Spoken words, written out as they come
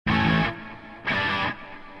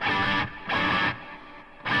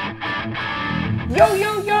Yo,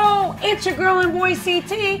 yo, yo, it's your girl and boy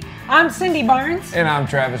CT. I'm Cindy Barnes. And I'm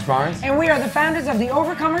Travis Barnes. And we are the founders of the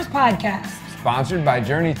Overcomers Podcast. Sponsored by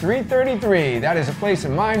Journey 333. That is a place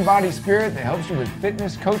of mind, body, spirit that helps you with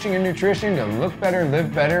fitness, coaching, and nutrition to look better,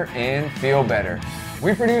 live better, and feel better.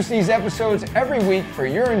 We produce these episodes every week for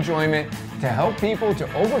your enjoyment to help people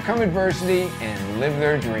to overcome adversity and live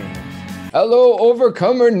their dreams. Hello,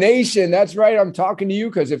 Overcomer Nation. That's right. I'm talking to you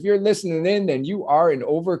because if you're listening in, then you are an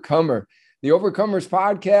overcomer. The Overcomers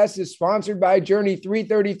Podcast is sponsored by Journey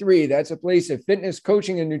 333. That's a place of fitness,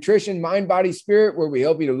 coaching, and nutrition, mind, body, spirit, where we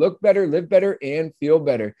help you to look better, live better, and feel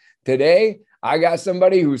better. Today, I got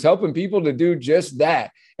somebody who's helping people to do just that.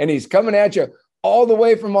 And he's coming at you all the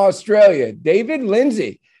way from Australia, David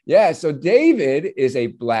Lindsay. Yeah, so David is a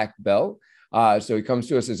black belt. So he comes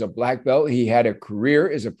to us as a black belt. He had a career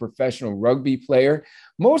as a professional rugby player.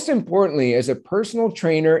 Most importantly, as a personal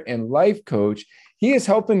trainer and life coach, he is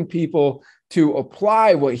helping people to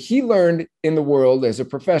apply what he learned in the world as a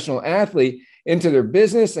professional athlete into their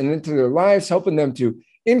business and into their lives, helping them to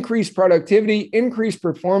increase productivity, increase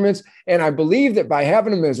performance. And I believe that by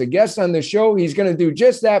having him as a guest on the show, he's going to do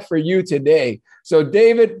just that for you today. So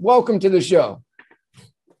David, welcome to the show.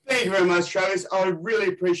 Thank you very much, Travis. I really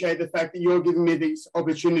appreciate the fact that you're giving me this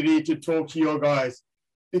opportunity to talk to your guys,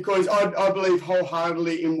 because I believe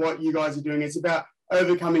wholeheartedly in what you guys are doing. It's about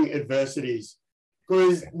overcoming adversities,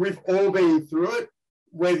 because we've all been through it,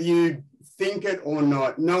 whether you think it or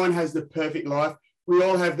not. No one has the perfect life. We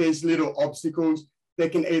all have these little obstacles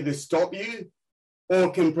that can either stop you or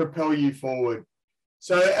can propel you forward.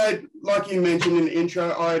 So like you mentioned in the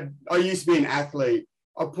intro, I used to be an athlete.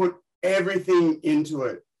 I put everything into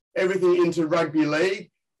it, everything into rugby league.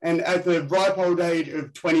 And at the ripe old age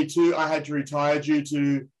of 22, I had to retire due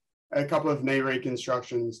to a couple of knee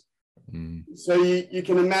reconstructions. So you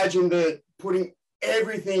can imagine that putting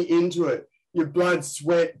everything into it, your blood,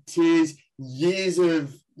 sweat, tears, years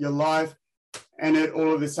of your life, and it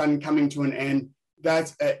all of a sudden coming to an end,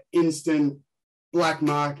 that's an instant black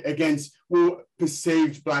mark against, well,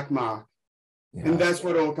 perceived black mark. Yeah. And that's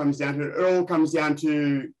what it all comes down to. It all comes down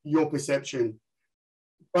to your perception.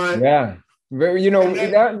 But yeah, was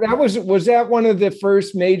that one of the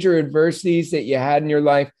first major adversities that you had in your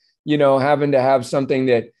life, having to have something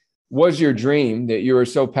that was your dream, that you were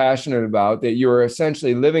so passionate about, that you were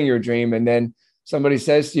essentially living your dream, and then somebody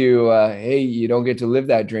says to you, hey, you don't get to live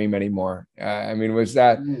that dream anymore? Was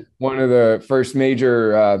that one of the first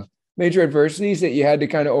major adversities that you had to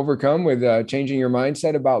kind of overcome with changing your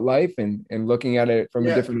mindset about life and looking at it from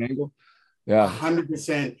a different angle? Yeah,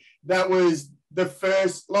 100%. That was the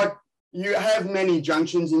first. Like, you have many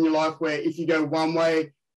junctions in your life where if you go one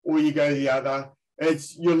way or you go the other,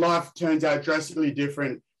 your life turns out drastically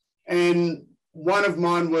different. And one of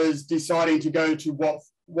mine was deciding to go to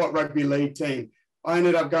what rugby league team. I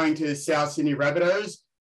ended up going to South Sydney Rabbitohs,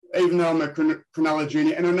 even though I'm a Cronulla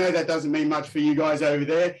junior. And I know that doesn't mean much for you guys over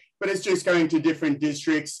there, but it's just going to different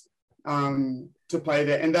districts to play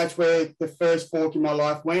there. And that's where the first fork in my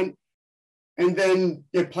life went. And then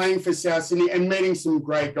playing for South Sydney and meeting some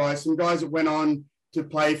great guys, some guys that went on to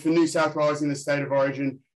play for New South Wales in the State of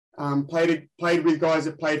Origin, played with guys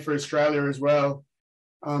that played for Australia as well.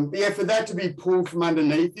 But for that to be pulled from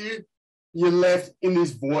underneath you, you're left in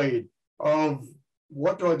this void of,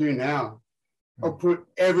 what do I do now? I'll put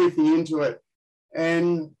everything into it.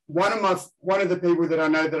 And one of the people that I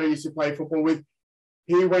know that I used to play football with,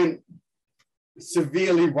 he went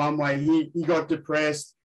severely one way. He got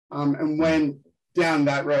depressed and went down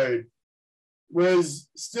that road. Whereas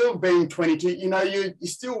still being 22, you're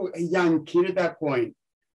still a young kid at that point.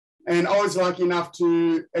 And I was lucky enough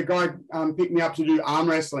a guy picked me up to do arm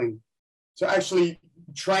wrestling. So actually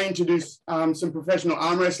trained to do some professional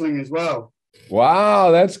arm wrestling as well.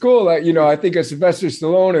 Wow, that's cool. I think of Sylvester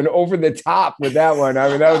Stallone and Over the Top with that one.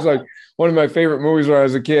 That was like one of my favorite movies when I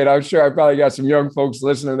was a kid. I'm sure I probably got some young folks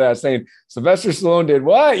listening to that saying, Sylvester Stallone did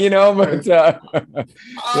what? But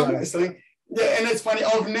arm wrestling. Yeah, and it's funny,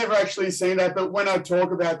 I've never actually seen that, but when I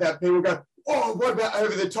talk about that, people go, oh, what about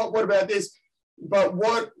Over the Top? What about this? But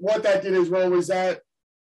what that did as well was that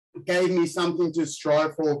gave me something to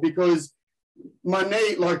strive for, because my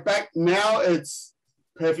knee, like back now, it's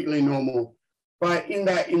perfectly normal. But in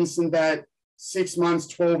that instant, that 6 months,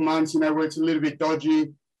 12 months, where it's a little bit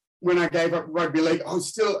dodgy, when I gave up rugby league, I was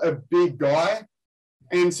still a big guy.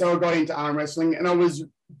 And so I got into arm wrestling, and I was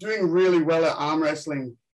doing really well at arm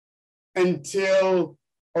wrestling until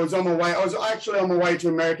I was on my way. I was actually on my way to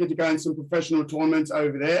America to go in some professional tournaments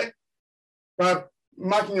over there. But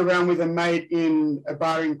mucking around with a mate in a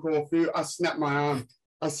bar in Corfu, I snapped my arm.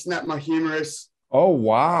 I snapped my humerus. Oh,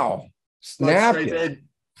 wow. Snapped it.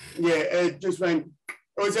 Yeah, it just went,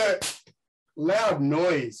 it was a loud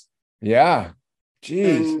noise. Yeah.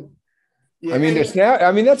 Jeez. And yeah, I mean, to and snap,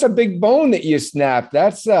 I mean, that's a big bone that you snapped.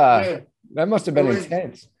 That's yeah, that must have been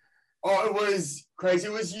intense. oh, it was crazy.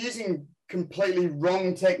 It was using completely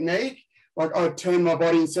wrong technique. Like I'd turn my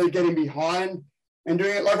body instead of getting behind and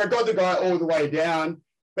doing it. Like I got the guy all the way down,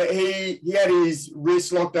 but he had his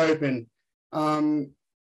wrist locked open.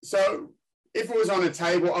 So if it was on a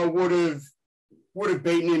table, I would have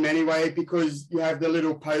beaten him anyway, because you have the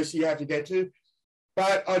little post you have to get to.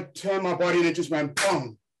 But I turned my body and it just went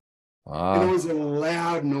boom. And it was a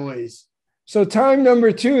loud noise. So time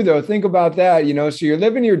number 2, though, think about that, so you're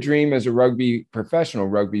living your dream as a professional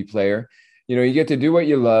rugby player. You get to do what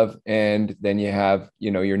you love, and then you have,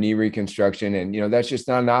 your knee reconstruction, and, that's just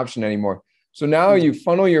not an option anymore. So now you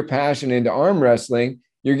funnel your passion into arm wrestling.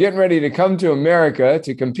 You're getting ready to come to America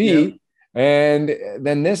to compete. Yeah. And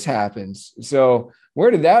then this happens. So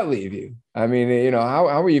where did that leave you? I mean,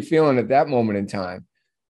 how were you feeling at that moment in time?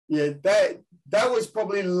 Yeah, that was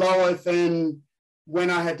probably lower than when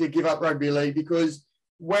I had to give up rugby league, because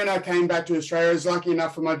when I came back to Australia, I was lucky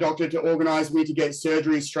enough for my doctor to organise me to get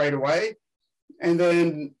surgery straight away. And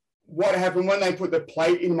then what happened when they put the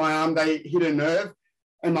plate in my arm, they hit a nerve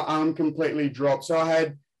and my arm completely dropped. So I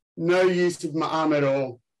had no use of my arm at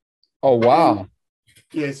all. Oh, wow.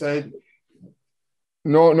 Yeah, so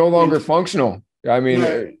no longer functional. I mean,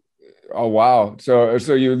 no. Oh, wow. So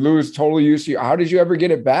you lose total use. How did you ever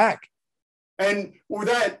get it back? And well,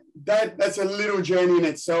 that's a little journey in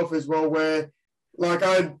itself as well, where like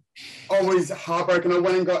I was heartbroken. I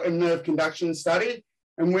went and got a nerve conduction study.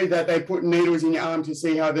 And with that, they put needles in your arm to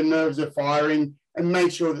see how the nerves are firing and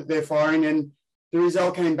make sure that they're firing. And the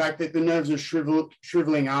result came back that the nerves are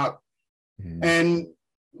shriveling up. Mm-hmm. And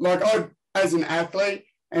like as an athlete,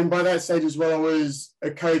 and by that stage as well, I was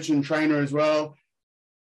a coach and trainer as well.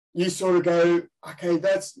 You sort of go, okay,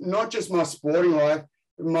 that's not just my sporting life,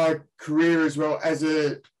 but my career as well as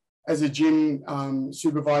a gym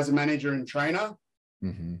supervisor, manager, and trainer.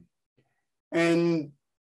 Mm-hmm. And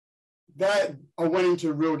that I went into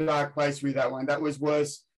a real dark place with that one. That was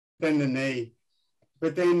worse than the knee.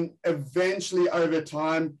 But then eventually over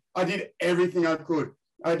time, I did everything I could.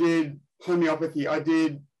 I did homeopathy. I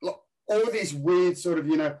did all this weird sort of,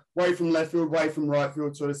 way from left field, way from right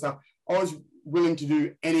field sort of stuff. I was willing to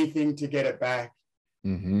do anything to get it back.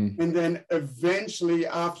 Mm-hmm. And then eventually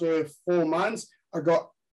after 4 months, I got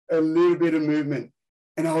a little bit of movement.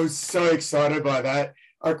 And I was so excited by that.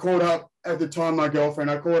 I called up at the time my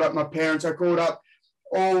girlfriend, I called up my parents, I called up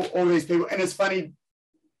all these people. And it's funny,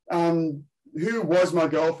 who was my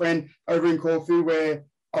girlfriend over in Corfu, where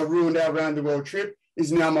I ruined our round the world trip,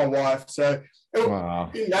 is now my wife. So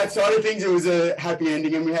wow. In that side of things, it was a happy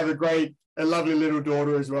ending, and we have a lovely little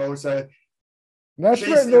daughter as well. So that's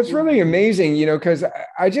really amazing, because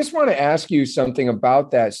I just want to ask you something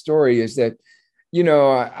about that story. Is that,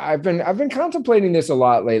 I've been contemplating this a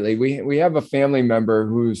lot lately. We have a family member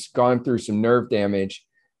who's gone through some nerve damage,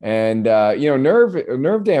 and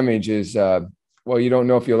nerve damage is you don't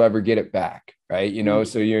know if you'll ever get it back, right?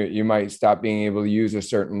 So you might stop being able to use a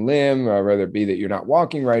certain limb, or whether it be that you're not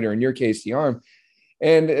walking right, or in your case, the arm.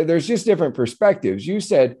 And there's just different perspectives. You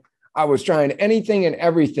said, I was trying anything and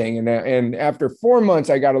everything. And after 4 months,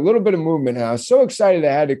 I got a little bit of movement. And I was so excited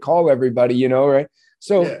I had to call everybody, right?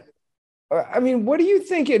 So, yeah. I mean, what do you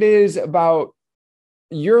think it is about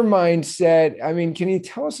your mindset? I mean, can you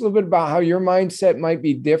tell us a little bit about how your mindset might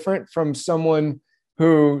be different from someone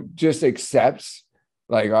who just accepts,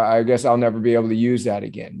 like, I guess I'll never be able to use that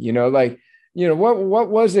again? What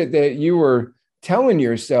was it that you were telling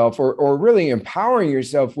yourself or really empowering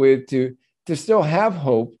yourself with to still have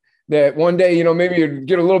hope that one day, maybe you'd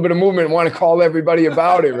get a little bit of movement and want to call everybody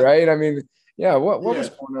about it, right? I mean, yeah, what was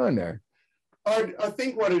going on there? I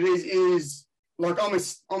think what it is like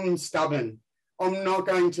I'm stubborn. I'm not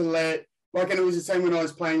going to let, and it was the same when I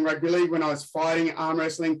was playing rugby league, when I was fighting arm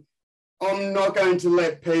wrestling. I'm not going to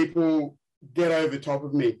let people get over top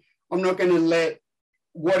of me. I'm not going to let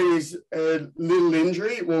what is a little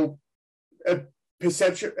injury, a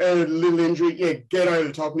little injury, get over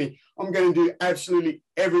the top of me. I'm going to do absolutely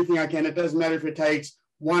everything I can. It doesn't matter if it takes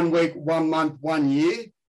 1 week, 1 month, 1 year.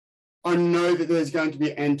 I know that there's going to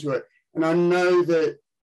be an end to it. And I know that,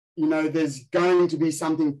 there's going to be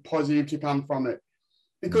something positive to come from it.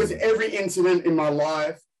 Because every incident in my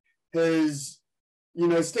life has,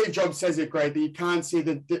 Steve Jobs says it great, that you can't see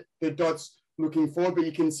the dots looking forward, but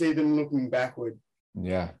you can see them looking backward.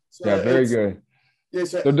 Yeah. So yeah, very good. Yeah,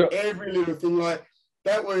 so every little thing, like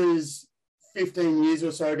that was 15 years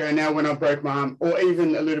or so ago now when I broke my arm, or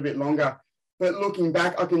even a little bit longer. But looking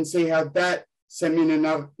back, I can see how that sent me in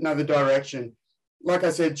another direction. Like I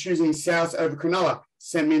said, choosing south over Cronulla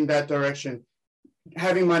sent me in that direction.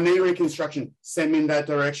 Having my knee reconstruction sent me in that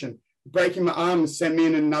direction. Breaking my arm sent me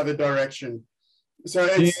in another direction. So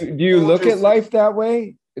do you look at life that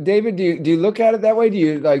way, David? Do you look at it that way? Do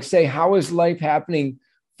you like say, how is life happening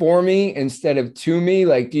for me instead of to me?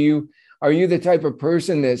 Like, are you the type of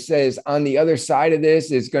person that says on the other side of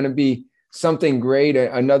this is going to be something great,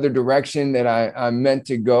 another direction that I'm meant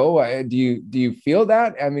to go? Do you feel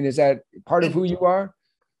that? I mean, is that part of who you are?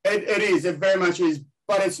 It is. It very much is,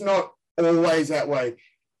 but it's not always that way.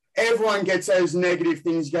 Everyone gets those negative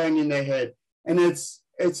things going in their head, and it's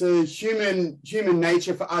a human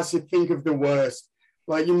nature for us to think of the worst.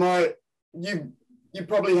 Like you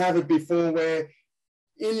probably have it before, where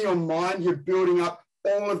in your mind you're building up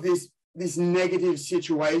all of this negative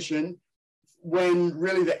situation, when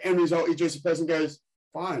really the end result is just a person goes,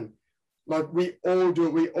 fine. Like we all do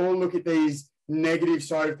it. We all look at these negative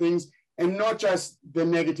side of things, and not just the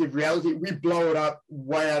negative reality. We blow it up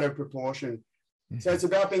way out of proportion. So it's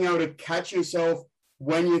about being able to catch yourself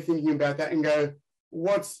when you're thinking about that and go,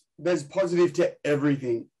 there's positive to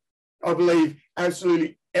everything. I believe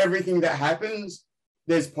absolutely everything that happens,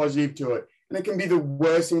 there's positive to it. And it can be the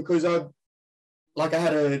worst thing, because I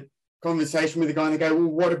had a conversation with a guy and they go, well,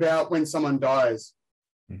 what about when someone dies?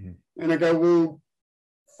 Mm-hmm. And I go, well,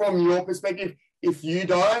 from your perspective, if you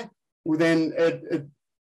die, well, then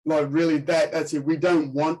that's it. We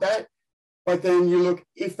don't want that. But then you look,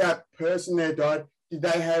 if that person there died,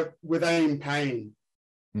 were they in pain?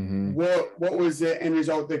 Mm-hmm. What was the end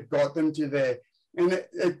result that got them to there? And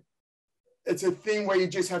it's a thing where you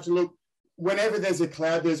just have to look. Whenever there's a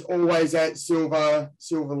cloud, there's always that silver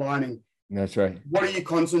lining. That's right. What are you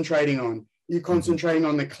concentrating on? Are you concentrating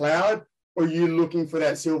on the cloud, or are you looking for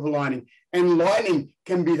that silver lining? And lightning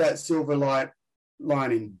can be that silver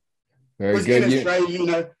lining. Very good. In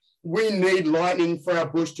Australia, we need lightning for our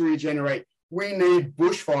bush to regenerate. We need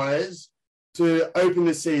bushfires to open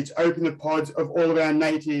the seeds, open the pods of all of our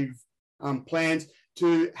native plants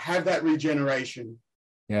to have that regeneration.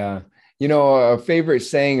 Yeah. A favorite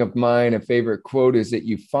saying of mine, a favorite quote is that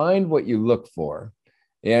you find what you look for.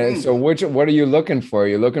 And so what are you looking for? Are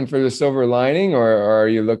you looking for the silver lining, or are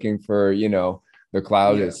you looking for, the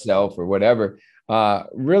cloud itself or whatever?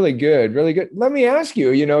 Really good, really good. Let me ask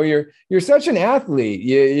you, you're such an athlete.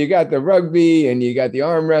 You got the rugby and you got the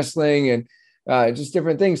arm wrestling and just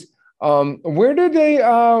different things. Where did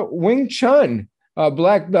the Wing Chun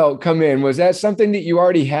black belt come in? Was that something that you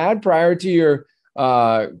already had prior to your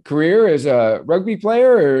career as a rugby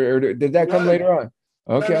player, or did that come later on?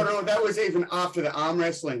 Okay. No, that was even after the arm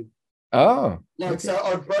wrestling. Oh. So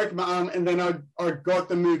I broke my arm, and then I got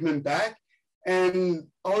the movement back, and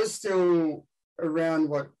I was still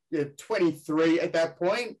around 23 at that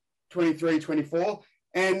point, 23, 24.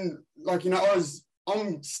 And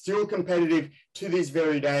I'm still competitive to this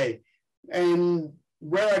very day. And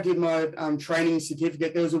where I did my training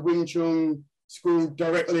certificate, there was a Wing Chun school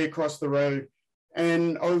directly across the road.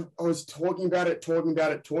 And I was talking about it,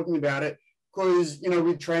 because,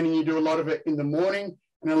 with training, you do a lot of it in the morning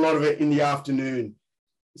and a lot of it in the afternoon.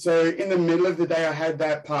 So in the middle of the day, I had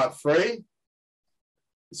that part free.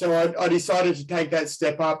 So I decided to take that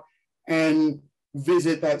step up and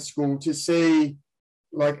visit that school to see,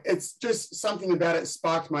 it's just something about it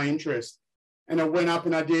sparked my interest. And I went up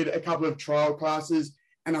and I did a couple of trial classes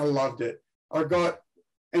and I loved it.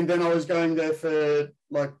 And then I was going there for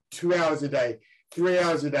 2 hours a day, 3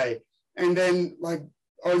 hours a day. And then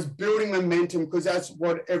I was building momentum, because that's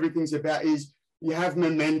what everything's about, is you have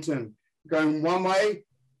momentum going one way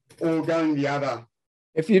or going the other.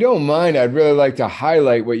 If you don't mind, I'd really like to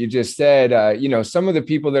highlight what you just said. Some of the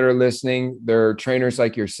people that are listening, they're trainers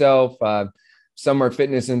like yourself. Some are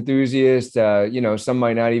fitness enthusiasts. Some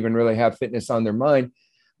might not even really have fitness on their mind.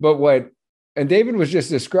 But and David was just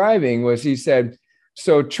describing was, he said,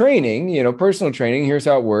 so training, personal training, here's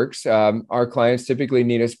how it works. Our clients typically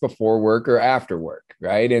need us before work or after work,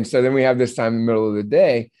 right? And so then we have this time in the middle of the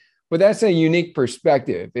day. But that's a unique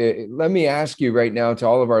perspective. Let me ask you right now, to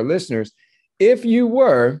all of our listeners, if you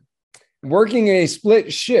were working a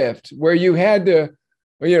split shift where you had to,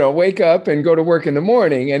 wake up and go to work in the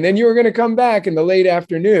morning, and then you were going to come back in the late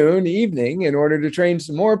afternoon, evening, in order to train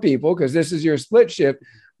some more people, because this is your split shift,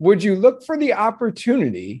 would you look for the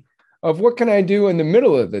opportunity of what can I do in the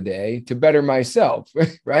middle of the day to better myself,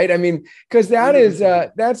 right? I mean, because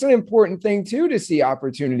that's an important thing too, to see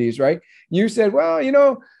opportunities, right? You said, well, in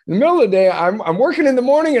the middle of the day, I'm working in the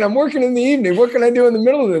morning and I'm working in the evening. What can I do in the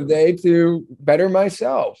middle of the day to better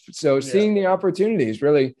myself? So seeing the opportunities,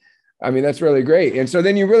 really, that's really great. And so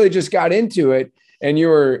then you really just got into it. and you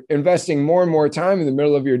were investing more and more time in the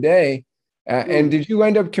middle of your day. And did you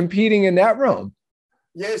end up competing in that realm?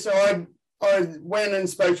 Yeah, so I went and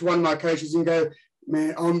spoke to one of my coaches and go,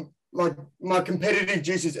 man, I'm like, my competitive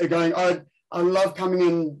juices are going. I love coming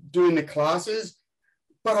and doing the classes,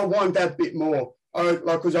 but I want that bit more.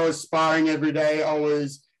 Because I was sparring every day, I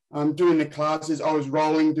was doing the classes, I was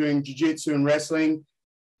rolling, doing jiu-jitsu and wrestling.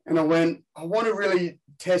 And I want to really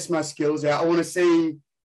test my skills out. I want to see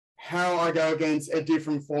how I go against a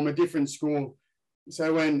different form, a different school. So I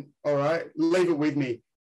went, all right, leave it with me.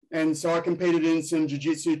 And so I competed in some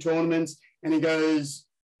jiu-jitsu tournaments, and he goes,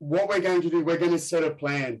 what we're going to do, we're going to set a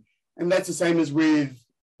plan. And that's the same as with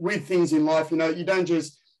things in life. You know, you don't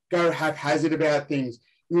just go haphazard about things.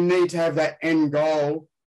 You need to have that end goal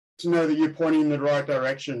to know that you're pointing in the right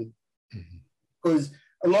direction. Because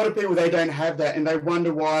a lot of people, they don't have that, and they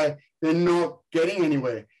wonder why they're not getting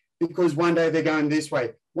anywhere. Because one day they're going this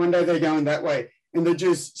way, one day they're going that way, and they're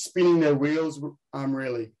just spinning their wheels,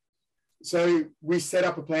 really. So we set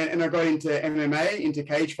up a plan, and I got into MMA, into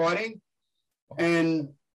cage fighting,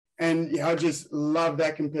 and yeah, I just love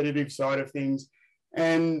that competitive side of things.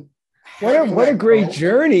 And what a great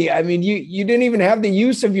journey. I mean, you didn't even have the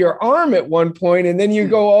use of your arm at one point, and then you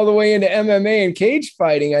go all the way into MMA and cage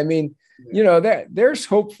fighting. I mean, you know, that there's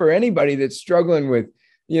hope for anybody that's struggling with,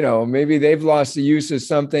 you know, maybe they've lost the use of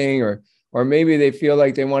something, or maybe they feel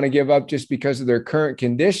like they want to give up just because of their current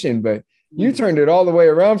condition. But you turned it all the way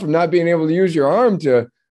around from not being able to use your arm to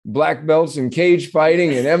black belts and cage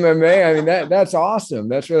fighting and MMA. I mean, that's awesome.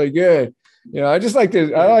 That's really good. You know, I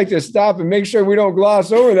like to stop and make sure we don't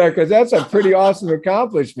gloss over that, because that's a pretty awesome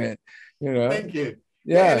accomplishment. You know, thank you.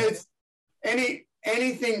 Yeah, and it's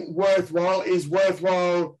anything worthwhile is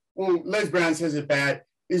worthwhile. Well, Les Brown says it bad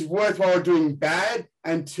is worthwhile doing bad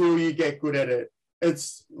until you get good at it.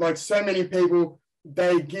 It's like so many people,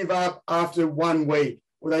 they give up after 1 week,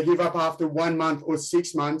 or they give up after 1 month or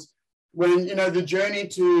 6 months. When, you know, the journey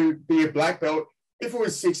to be a black belt, if it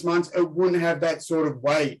was 6 months, it wouldn't have that sort of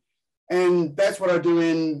weight. And that's what I do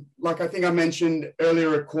in, like I think I mentioned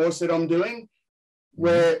earlier, a course that I'm doing,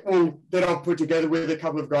 that I'll put together with a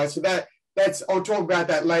couple of guys. So that's I'll talk about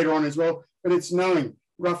that later on as well. But it's knowing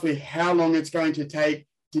roughly how long it's going to take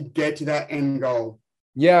to get to that end goal.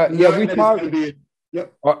 Yeah. We talked.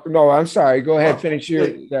 Yep. No, I'm sorry. Go ahead. Finish your.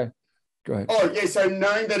 Yeah. Go ahead. Oh, yeah. So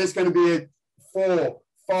knowing that it's going to be a 4,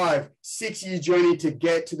 5, 6 year journey to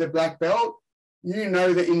get to the black belt, you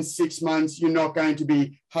know that in 6 months, you're not going to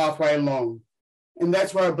be halfway along. And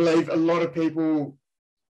that's where I believe a lot of people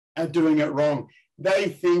are doing it wrong. They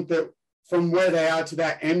think that from where they are to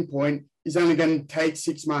that end point is only going to take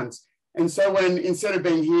 6 months. And so when, instead of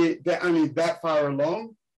being here, they're only that far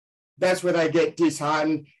along, that's where they get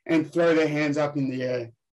disheartened and throw their hands up in the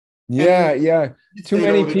air. Yeah. Too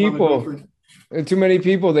many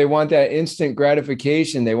people, they want that instant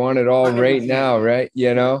gratification. They want it all 100%. Right now, right?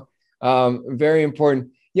 You know, very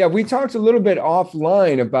important. Yeah, we talked a little bit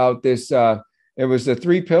offline about this. It was the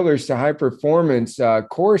 3 pillars to high performance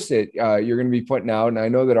course that you're going to be putting out. And I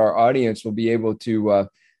know that our audience will be able to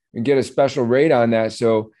get a special rate on that.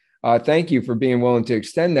 So thank you for being willing to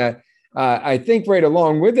extend that. I think right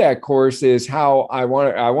along with that course is how I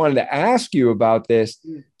wanted to ask you about this.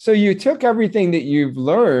 So you took everything that you've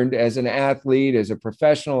learned as an athlete, as a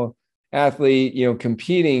professional athlete, you know,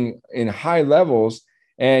 competing in high levels,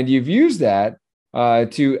 and you've used that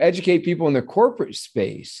to educate people in the corporate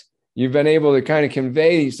space. You've been able to kind of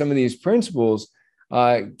convey some of these principles.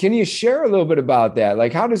 Can you share a little bit about that?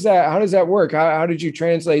 Like, how does that work? How did you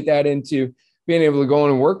translate that into being able to go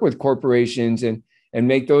in and work with corporations and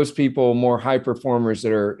make those people more high performers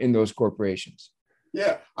that are in those corporations?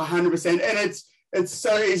 Yeah, 100%. And it's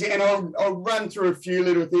so easy. And I'll run through a few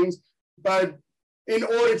little things, but in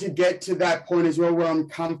order to get to that point as well, where I'm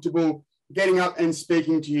comfortable getting up and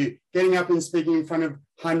speaking to you, getting up and speaking in front of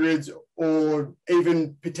hundreds or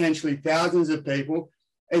even potentially thousands of people,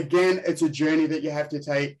 again, it's a journey that you have to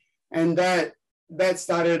take. And that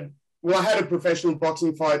started, well, I had a professional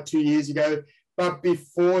boxing fight 2 years ago. But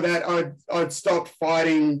before that, I'd stopped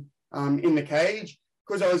fighting in the cage,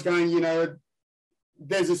 because I was going, you know,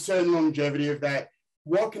 there's a certain longevity of that.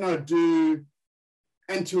 What can I do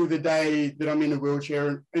until the day that I'm in a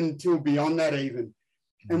wheelchair, until beyond that even?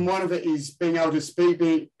 And one of it is being able to speak,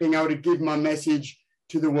 being able to give my message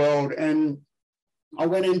to the world. And I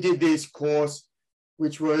went and did this course,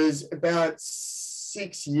 which was about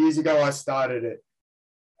 6 years ago I started it.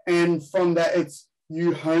 And from that,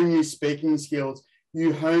 you hone your speaking skills,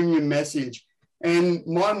 you hone your message. And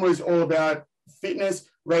mine was all about fitness,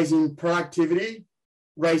 raising productivity,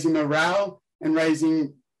 raising morale, and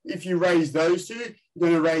raising if you raise those two, you're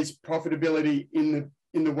going to raise profitability in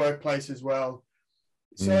the workplace as well.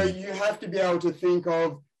 So you have to be able to think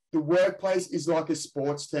of the workplace is like a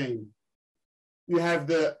sports team. You have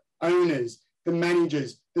the owners, the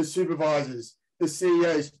managers, the supervisors, the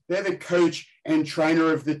CEOs. They're the coach and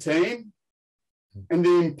trainer of the team. And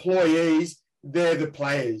the employees, they're the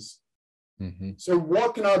players. So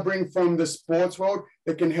what can I bring from the sports world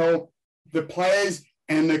that can help the players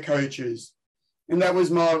and the coaches? And that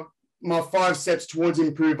was my 5 steps towards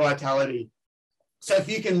improved vitality. So if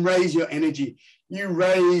you can raise your energy, you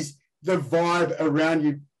raise the vibe around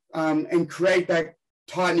you and create that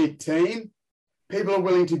tight-knit team, people are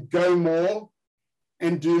willing to go more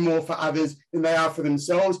and do more for others than they are for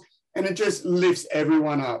themselves. And it just lifts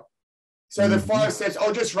everyone up. So the 5 steps,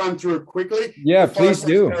 I'll just run through it quickly. Yeah, please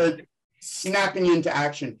do. Snapping into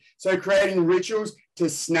action. So creating rituals to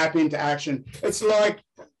snap into action. It's like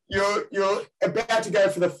you're about to go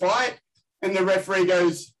for the fight and the referee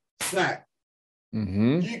goes, snap.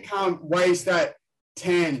 You can't waste that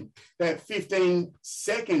 10, that 15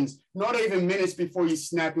 seconds, not even minutes before you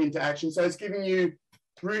snap into action. So it's giving you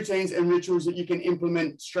routines and rituals that you can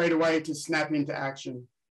implement straight away to snap into action.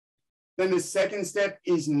 Then the second step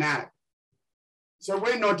is nap. So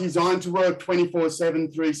we're not designed to work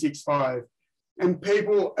 24/7, 365. And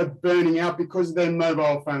people are burning out because of their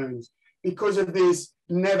mobile phones, because of this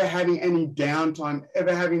never having any downtime,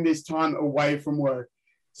 ever having this time away from work.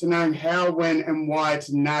 So knowing how, when, and why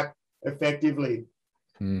to nap effectively.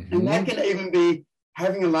 And that can even be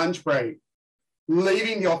having a lunch break,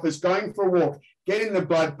 leaving the office, going for a walk, getting the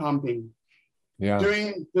blood pumping,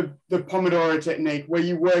 doing the Pomodoro technique where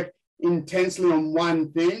you work intensely on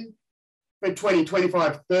one thing for 20,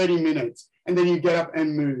 25, 30 minutes, and then you get up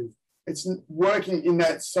and move. It's working in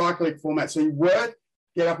that cyclic format. So you work,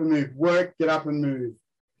 get up and move, work, get up and move.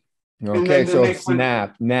 Okay, so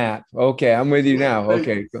snap, nap. Okay, I'm with you now.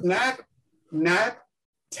 Okay. Snap, nap,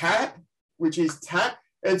 tap, which is tap.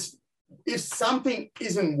 It's if something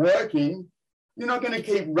isn't working, you're not going to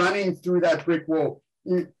keep running through that brick wall.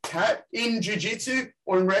 You tap in jiu-jitsu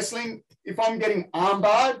or in wrestling. If I'm getting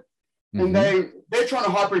armbarred and they're trying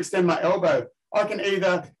to hyperextend my elbow, I can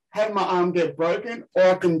either have my arm get broken or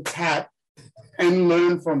I can tap and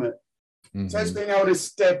learn from it. So it's being able to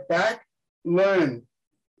step back, learn,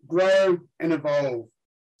 grow, and evolve.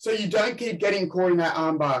 So you don't keep getting caught in that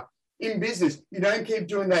armbar. In business, you don't keep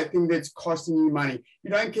doing that thing that's costing you money. You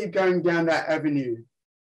don't keep going down that avenue.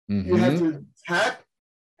 You have to tap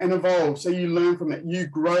and evolve. So you learn from it. You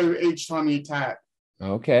grow each time you tap.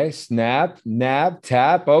 Okay. Snap, nap,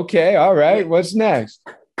 tap. Okay. All right. What's next?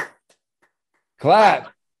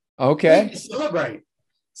 Clap. Okay. Celebrate.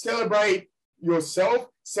 Celebrate yourself.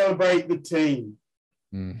 Celebrate the team.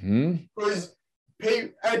 Because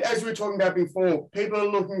as we were talking about before, people are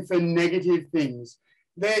looking for negative things.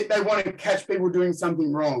 They want to catch people doing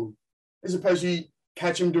something wrong, as opposed to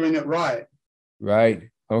catch them doing it right. Right.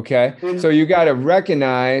 Okay. So you got to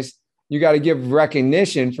recognize, you got to give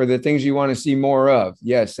recognition for the things you want to see more of.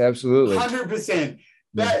 Yes, absolutely. 100%.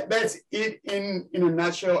 That's it in a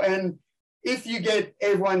nutshell. And if you get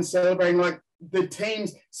everyone celebrating, like the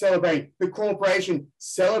teams celebrate, the corporation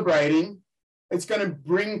celebrating, it's going to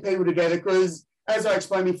bring people together. Because as I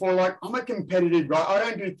explained before, like I'm a competitive guy. I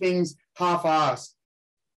don't do things half-assed.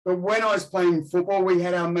 But when I was playing football, we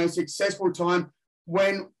had our most successful time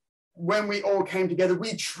when we all came together.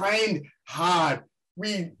 We trained hard.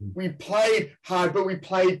 We played hard, but we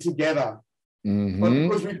played together. But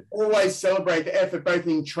because we always celebrate the effort, both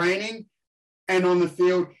in training and on the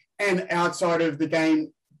field and outside of the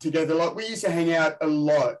game together. Like we used to hang out a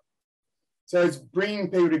lot. So it's bringing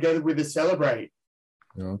people together with a celebrate.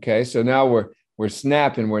 Okay, so now we're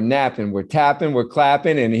snapping, we're napping, we're tapping, we're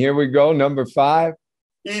clapping, and here we go. Number 5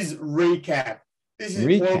 is recap. This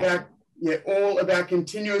is all about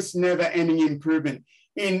continuous, never-ending improvement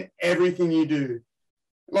in everything you do.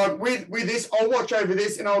 Like with this, I'll watch over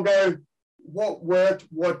this and I'll go, what worked,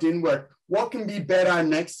 what didn't work? What can be better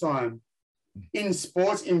next time? In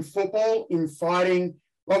sports, in football, in fighting.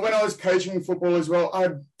 Like when I was coaching football as well,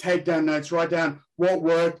 I'd take down notes, write down what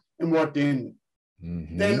worked and what didn't.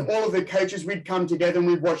 Then all of the coaches, we'd come together and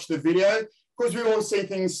we'd watch the video because we all see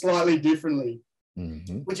things slightly differently,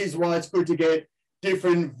 which is why it's good to get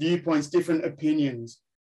different viewpoints, different opinions.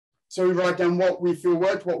 So we write down what we feel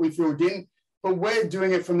worked, what we feel didn't, but we're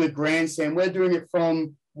doing it from the grandstand. We're doing it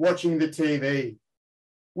from watching the TV.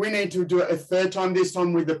 We need to do it a third time, this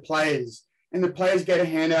time with the players. And the players get a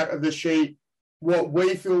handout of the sheet, what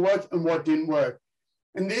we feel worked and what didn't work.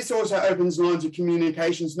 And this also opens lines of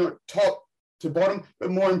communications, not top to bottom,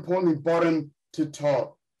 but more importantly, bottom to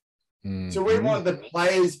top. So we want the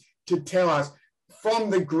players to tell us from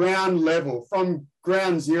the ground level, from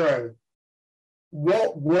ground zero,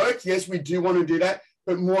 what worked. Yes, we do want to do that,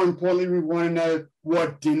 but more importantly, we want to know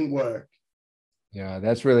what didn't work. Yeah,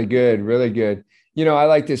 that's really good. Really good. I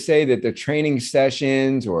like to say that the training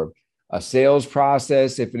sessions or a sales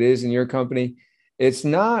process, if it is in your company, it's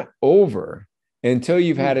not over until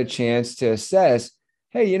you've had a chance to assess,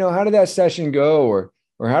 hey, how did that session go? Or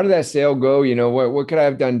how did that sale go? What could I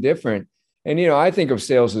have done different? And, I think of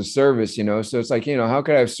sales as service, so it's like, how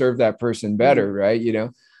could I have served that person better? Right.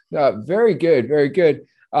 Very good. Very good.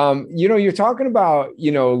 You're talking about,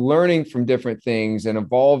 learning from different things and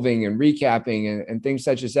evolving and recapping and things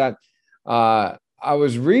such as that. I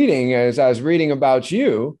was reading about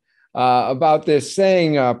you, about this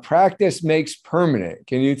saying, practice makes permanent.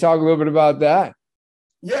 Can you talk a little bit about that?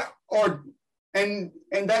 Yeah. And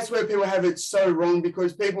that's where people have it so wrong,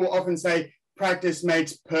 because people often say practice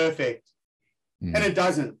makes perfect. And it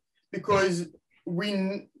doesn't, because we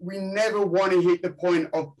never want to hit the point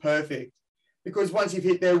of perfect, because once you've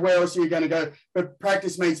hit there, where else are you going to go? But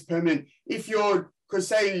practice makes permanent. Because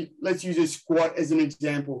say, let's use a squat as an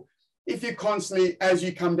example. If you're constantly, as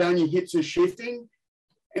you come down, your hips are shifting.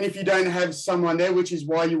 And if you don't have someone there, which is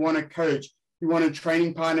why you want a coach, you want a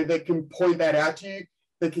training partner that can point that out to you,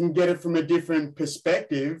 that can get it from a different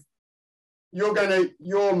perspective,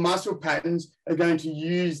 your muscle patterns are going to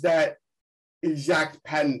use that exact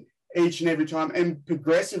pattern each and every time. And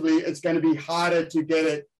progressively, it's going to be harder to get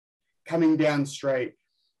it coming down straight.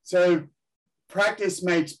 So practice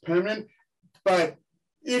makes permanent, but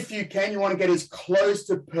if you can, you want to get as close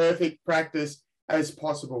to perfect practice as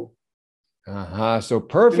possible. So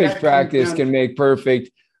perfect practice can make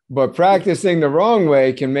perfect, but practicing the wrong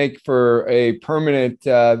way can make for a permanent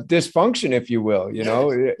dysfunction, if you will,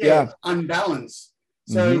 unbalance.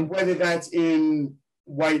 So whether that's in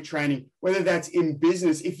weight training, whether that's in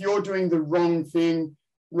business, if you're doing the wrong thing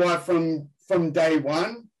right from day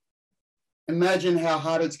one, imagine how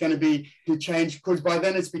hard it's going to be to change, because by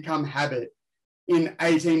then it's become habit. In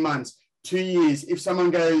 18 months, 2 years, if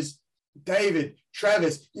someone goes, David,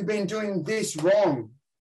 Travis, you've been doing this wrong.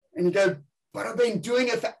 And you go, but I've been doing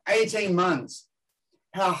it for 18 months.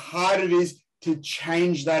 How hard it is to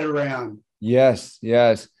change that around. Yes.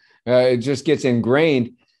 It just gets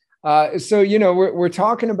ingrained. So, we're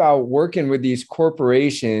talking about working with these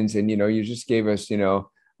corporations, and, you just gave us,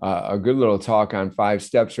 a good little talk on 5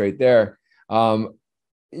 steps right there.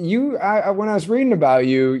 When I was reading about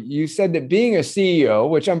you, you said that being a CEO,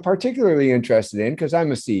 which I'm particularly interested in because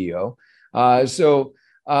I'm a CEO. So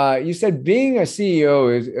you said being a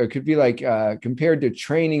CEO could be like compared to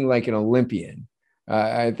training like an Olympian.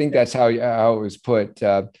 I think that's how it was put.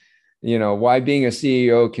 Why being a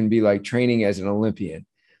CEO can be like training as an Olympian.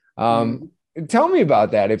 Tell me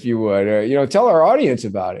about that, if you would, or, tell our audience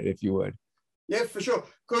about it, if you would. Yeah, for sure.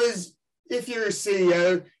 Because if you're a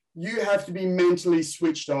CEO, you have to be mentally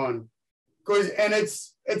switched on, and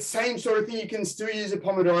it's same sort of thing. You can still use a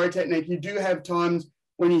Pomodoro technique. You do have times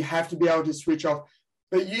when you have to be able to switch off,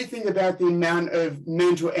 but you think about the amount of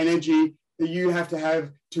mental energy that you have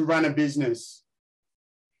to run a business,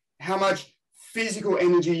 how much physical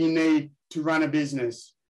energy you need to run a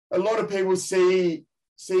business. A lot of people see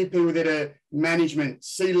people that are management,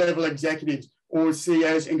 C-level executives or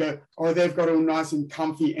CEOs and go, oh, they've got all nice and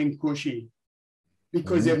comfy and cushy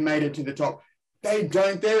because they've made it to the top. They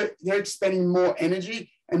don't. They're expending more energy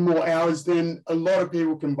and more hours than a lot of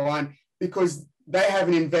people combined, because they have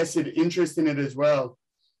an invested interest in it as well.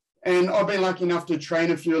 And I've been lucky enough to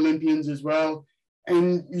train a few Olympians as well.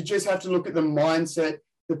 And you just have to look at the mindset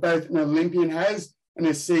that both an Olympian has and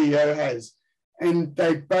a CEO has. And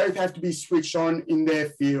they both have to be switched on in their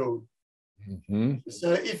field.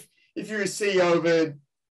 So if you're a CEO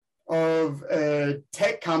of a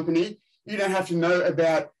tech company, you don't have to know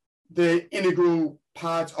about the integral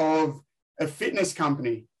parts of a fitness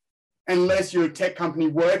company unless you're a tech company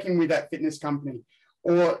working with that fitness company.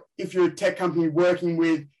 Or if you're a tech company working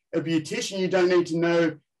with a beautician, you don't need to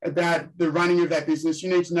know about the running of that business. You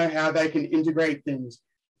need to know how they can integrate things.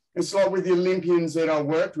 It's like with the Olympians that I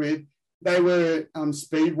worked with, they were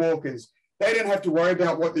speed walkers. They don't have to worry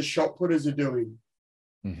about what the shot putters are doing.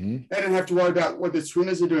 They don't have to worry about what the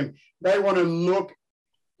swimmers are doing. They want to look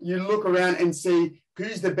around and see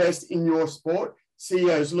who's the best in your sport.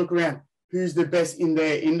 CEOs look around, who's the best in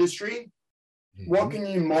their industry. What can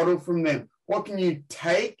you model from them? What can you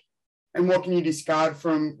take and what can you discard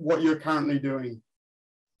from what you're currently doing?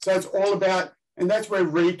 So it's all about, and that's where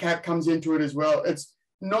recap comes into it as well. It's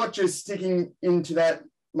not just sticking into that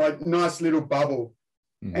like nice little bubble.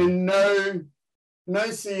 And no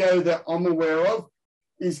CEO that I'm aware of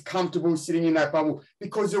is comfortable sitting in that bubble,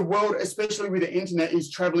 because the world, especially with the internet, is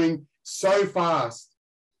traveling so fast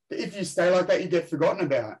that if you stay like that, you get forgotten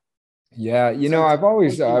about. Yeah, I've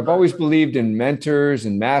always believed in mentors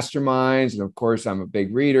and masterminds, and of course, I'm a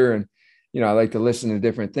big reader, and I like to listen to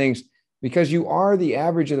different things, because you are the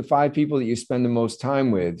average of the 5 people that you spend the most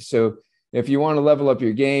time with. So if you want to level up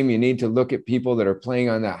your game, you need to look at people that are playing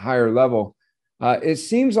on that higher level. It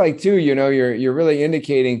seems like too, you're really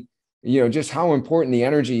indicating, just how important the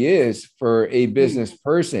energy is for a business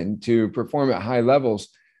person to perform at high levels.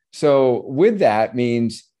 So with that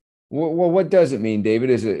means, well, what does it mean, David?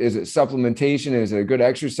 Is it supplementation? Is it a good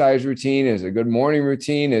exercise routine? Is it a good morning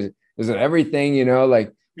routine? Is it everything?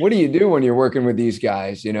 Like, what do you do when you're working with these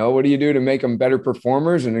guys? What do you do to make them better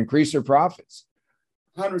performers and increase their profits?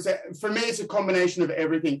 100%. For me, it's a combination of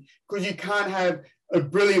everything, because you can't have a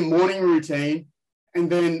brilliant morning routine and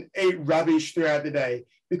then eat rubbish throughout the day,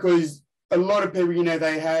 because a lot of people,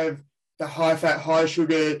 they have the high fat, high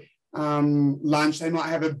sugar lunch. They might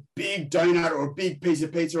have a big donut or a big piece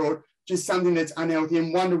of pizza or just something that's unhealthy,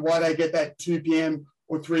 and wonder why they get that 2 p.m.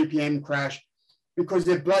 or 3 p.m. crash, because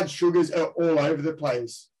their blood sugars are all over the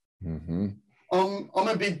place. Mm-hmm. I'm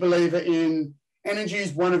a big believer in energy.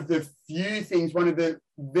 Is one of the few things, one of the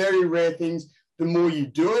very rare things. The more you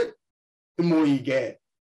do it, the more you get.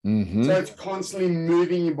 Mm-hmm. So it's constantly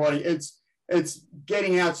moving your body. It's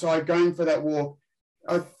getting outside, going for that walk.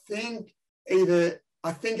 I think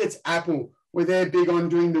it's Apple, where they're big on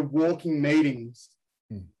doing the walking meetings.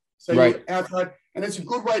 So right. You're outside, and it's a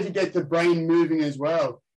good way to get the brain moving as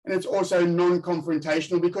well. And it's also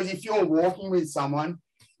non-confrontational, because if you're walking with someone,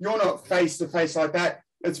 you're not face to face like that.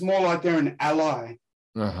 It's more like they're an ally.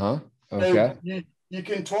 Uh-huh. Okay. So you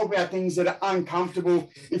can talk about things that are uncomfortable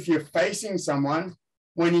if you're facing someone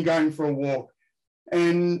when you're going for a walk.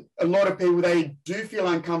 And a lot of people, they do feel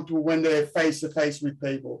uncomfortable when they're face to face with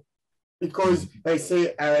people, because they see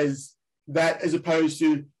it as that, as opposed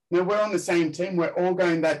to, we're on the same team. We're all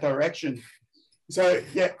going that direction. So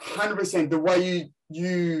yeah, 100%. The way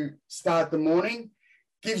you start the morning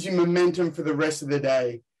gives you momentum for the rest of the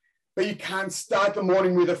day. But you can't start the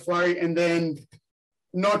morning with a flurry and then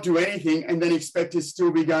not do anything and then expect to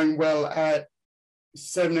still be going well at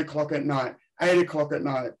 7 o'clock at night, 8 o'clock at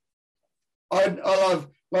night. I love,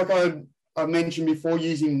 like I mentioned before,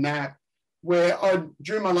 using nap, where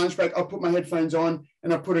during my lunch break, I put my headphones on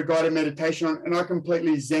and I put a guided meditation on, and I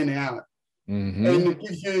completely zen out. Mm-hmm. And it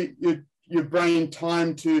gives you your brain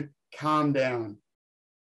time to calm down.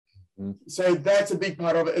 Mm-hmm. So that's a big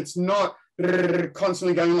part of it. It's not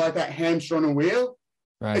constantly going like that hamster on a wheel.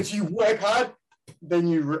 Right. It's you work hard, then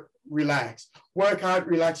you relax. Work hard,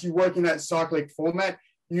 relax. You work in that cyclic format.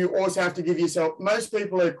 You also have to give yourself, most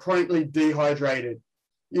people are chronically dehydrated.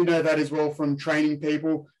 You know that as well from training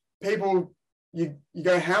people. People, you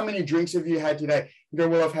go, how many drinks have you had today? You go,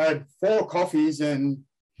 well, I've had 4 coffees and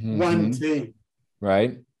 1 tea.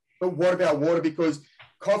 Right. But what about water? Because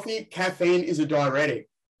caffeine is a diuretic.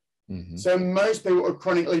 Mm-hmm. So most people are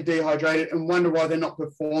chronically dehydrated and wonder why they're not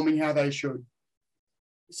performing how they should.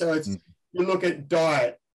 So it's you look at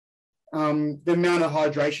diet, the amount of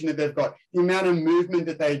hydration that they've got, the amount of movement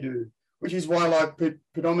that they do, which is why like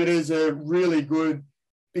pedometers are really good,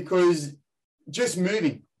 because just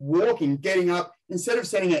moving, walking, getting up, instead of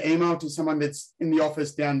sending an email to someone that's in the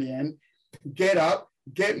office down the end, get up,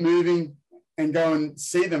 get moving, and go and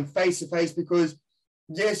see them face to face. Because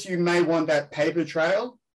yes, you may want that paper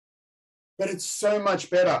trail, but it's so much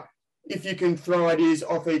better if you can throw ideas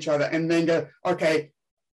off each other and then go, okay,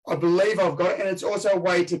 I believe I've got it. And it's also a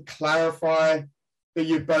way to clarify that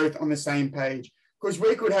you're both on the same page. Because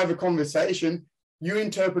we could have a conversation, you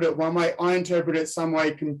interpret it one way, I interpret it some way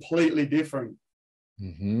completely different.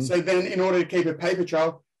 Mm-hmm. So then in order to keep a paper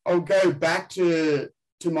trail, I'll go back to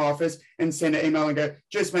my office and send an email and go,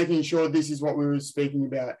 just making sure this is what we were speaking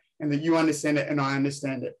about and that you understand it and I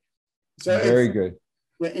understand it. So very good.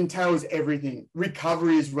 It entails everything.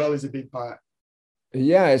 Recovery as well is a big part.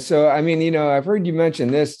 Yeah. So, I mean, I've heard you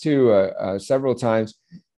mention this too several times.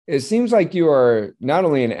 It seems like you are not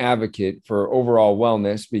only an advocate for overall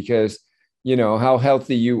wellness, because, how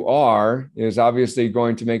healthy you are is obviously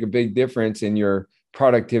going to make a big difference in your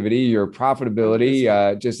productivity, your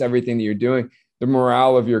profitability, just everything that you're doing, the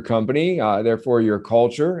morale of your company, therefore your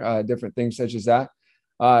culture, different things such as that.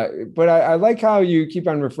 But I like how you keep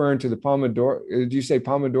on referring to the Pomodoro. Did you say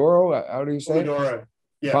Pomodoro? How do you say Pomodoro?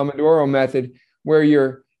 Yeah. Pomodoro method, where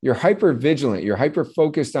you're hyper vigilant, you're hyper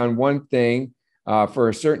focused on one thing for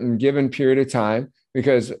a certain given period of time.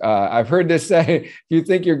 Because I've heard this say, if you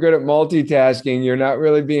think you're good at multitasking, you're not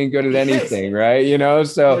really being good at anything, right?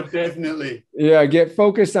 So definitely, yeah, get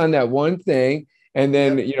focused on that one thing. and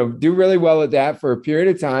then, do really well at that for a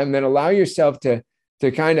period of time, then allow yourself to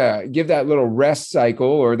kind of give that little rest cycle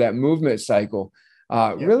or that movement cycle.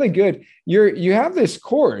 Really good. You have this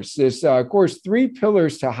course, course, 3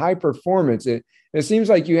 Pillars to High Performance. It seems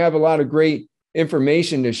like you have a lot of great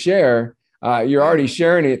information to share. You're already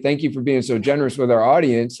sharing it. Thank you for being so generous with our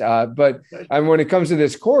audience. But when it comes to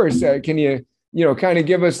this course, can you kind of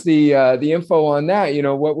give us the info on that?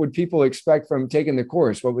 What would people expect from taking the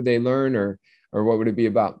course? What would they learn, or what would it be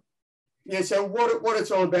about? Yeah, so what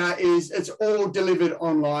it's all about is it's all delivered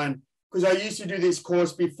online, because I used to do this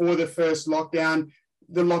course before the first lockdown,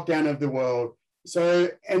 the lockdown of the world. So,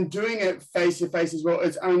 and doing it face-to-face as well,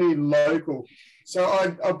 it's only local. So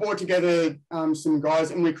I brought together some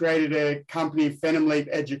guys, and we created a company, Phenom Leap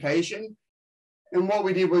Education. And what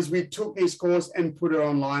we did was we took this course and put it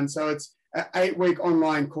online. So it's an 8-week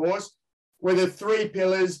online course where the 3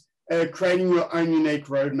 pillars are creating your own unique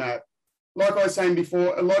roadmap. Like I was saying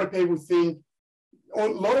before, a lot of people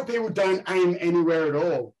don't aim anywhere at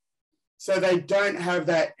all. So they don't have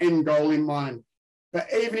that end goal in mind. But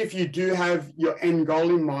even if you do have your end goal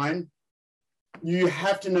in mind, you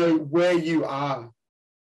have to know where you are.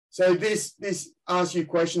 So this asks you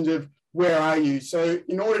questions of where are you? So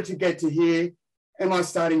in order to get to here, am I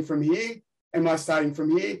starting from here? Am I starting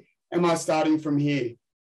from here? Am I starting from here?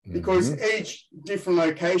 Because each different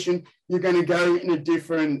location, you're going to go in a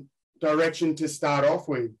different direction to start off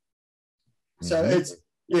with. So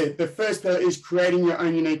the first pillar is creating your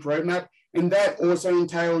own unique roadmap. And that also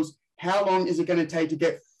entails how long is it going to take to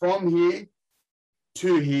get from here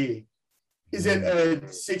to here? Is it a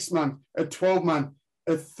 6-month, a 12-month,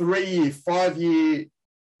 a 3-year, 5-year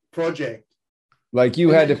project? Like you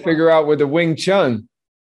had to figure out with the Wing Chun.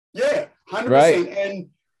 Yeah, 100%. Right.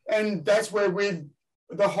 And that's where with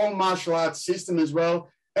the whole martial arts system as well,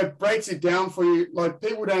 it breaks it down for you. Like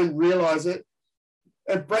people don't realize it.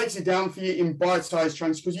 It breaks it down for you in bite-sized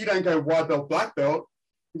chunks, because you don't go white belt, black belt.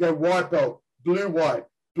 You go white belt, blue, white,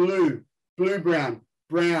 blue, blue, brown,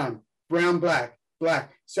 brown, brown, black,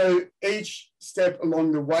 black. So each step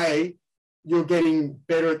along the way, you're getting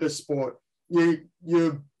better at the sport.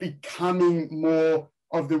 You're becoming more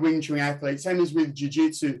of the Wing Chun athlete. Same as with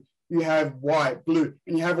jiu-jitsu. You have white, blue,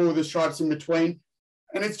 and you have all the stripes in between.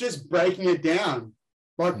 And it's just breaking it down.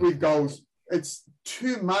 Like with goals, it's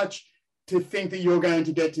too much to think that you're going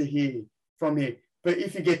to get to here from here. But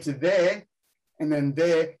if you get to there, and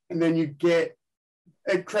then you get,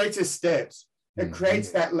 it creates a steps. It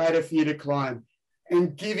creates that ladder for you to climb,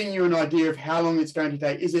 and giving you an idea of how long it's going to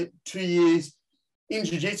take. Is it 2 years? In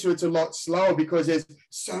jiu-jitsu, it's a lot slower because there's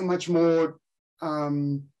so much more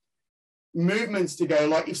movements to go.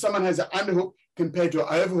 Like if someone has an underhook compared to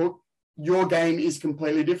an overhook, your game is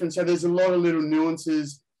completely different. So there's a lot of little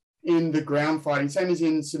nuances in the ground fighting, same as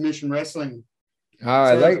in submission wrestling.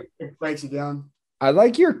 It breaks it down. I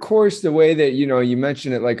like your course, the way that, you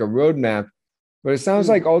mentioned it like a roadmap, but it sounds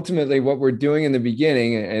like ultimately what we're doing in the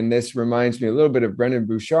beginning, and this reminds me a little bit of Brendan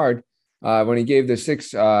Bouchard, when he gave the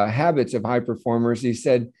 6 habits of high performers. He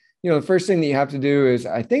said, the first thing that you have to do is,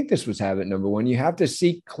 I think this was habit number 1, you have to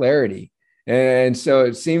seek clarity. And so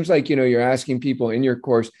it seems like, you're asking people in your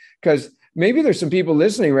course, because maybe there's some people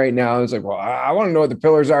listening right now. It's like, well, I want to know what the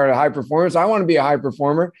pillars are to high performance. I want to be a high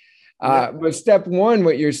performer. But step 1,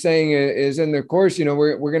 what you're saying is in the course,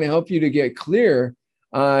 we're going to help you to get clear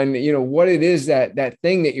on, what it is that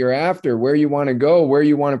thing that you're after, where you want to go, where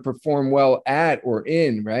you want to perform well at or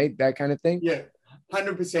in, right? That kind of thing. Yeah,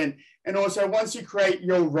 100%. And also once you create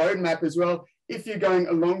your roadmap as well, if you're going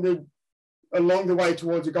along the way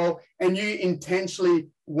towards a goal and you intentionally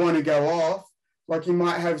want to go off, like you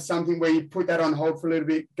might have something where you put that on hold for a little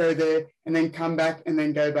bit, go there and then come back and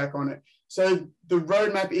then go back on it. So the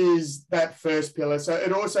roadmap is that first pillar. So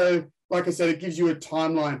it also, like I said, it gives you a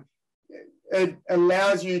timeline. It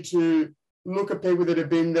allows you to look at people that have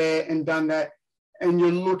been there and done that, and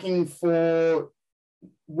you're looking for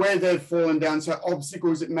where they've fallen down, so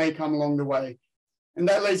obstacles that may come along the way. And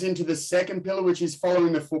that leads into the second pillar, which is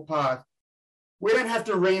following the footpath. We don't have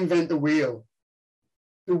to reinvent the wheel.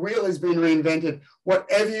 The wheel has been reinvented.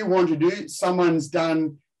 Whatever you want to do, someone's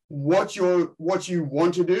done what you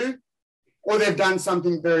want to do, or they've done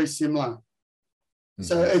something very similar.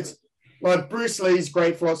 So it's like Bruce Lee's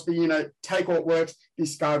great philosophy, take what works,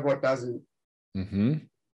 discard what doesn't.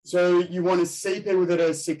 So you want to see people that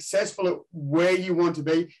are successful at where you want to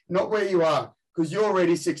be, not where you are, because you're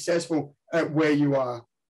already successful at where you are.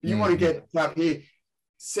 You want to get up here.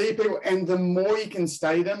 See people, and the more you can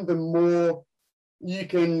study them, the more you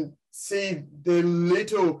can see the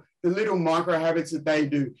little micro habits that they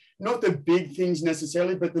do. Not the big things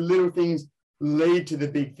necessarily, but the little things lead to the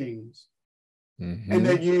big things. and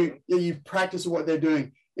that you practice what they're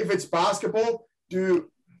doing. If it's basketball, do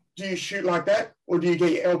you shoot like that, or do you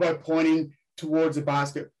get your elbow pointing towards the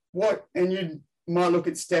basket? And you might look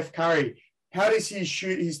at Steph Curry. How does he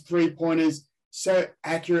shoot his 3-pointers so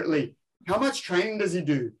accurately? How much training does he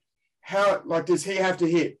do? Does he have to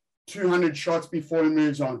hit 200 shots before he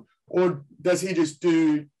moves on? Or does he just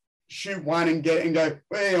shoot one and go,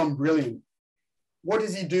 hey, I'm brilliant? What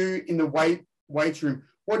does he do in the weight room?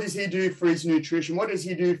 What does he do for his nutrition? What does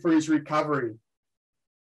he do for his recovery?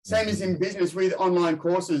 Same as in business with online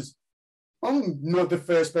courses. I'm not the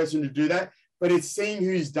first person to do that, but it's seeing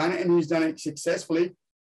who's done it and who's done it successfully.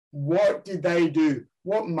 What did they do?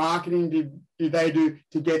 What marketing did they do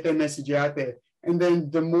to get their message out there? And then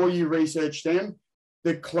the more you research them,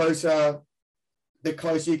 the closer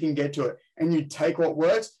you can get to it. And you take what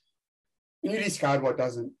works and you discard what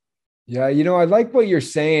doesn't. Yeah, I like what you're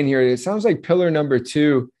saying here. It sounds like pillar number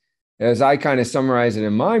 2, as I kind of summarize it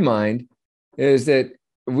in my mind, is that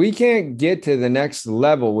we can't get to the next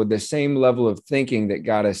level with the same level of thinking that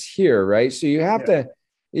got us here, right? So you have to,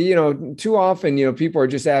 too often, people are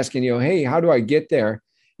just asking, hey, how do I get there?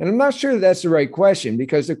 And I'm not sure that's the right question,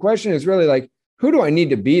 because the question is really like, who do I need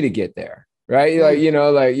to be to get there, right?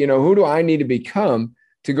 Who do I need to become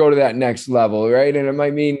to go to that next level, right? And it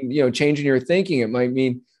might mean, changing your thinking. It might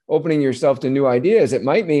mean opening yourself to new ideas. It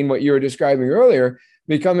might mean what you were describing earlier,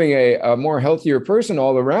 becoming a more healthier person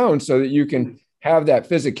all around, so that you can have that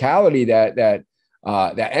physicality, that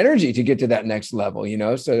energy to get to that next level,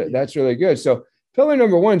 so that's really good. So pillar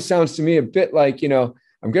number 1 sounds to me a bit like,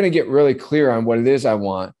 I'm going to get really clear on what it is I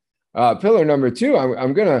want. Pillar number 2,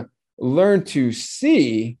 I'm going to learn to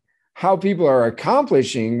see how people are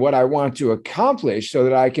accomplishing what I want to accomplish, so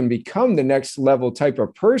that I can become the next level type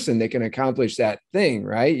of person that can accomplish that thing,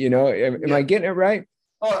 right? Am I getting it right?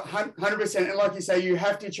 Oh, 100%. And like you say, you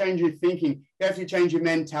have to change your thinking. You have to change your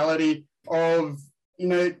mentality of,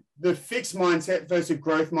 the fixed mindset versus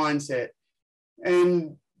growth mindset.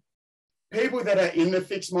 And people that are in the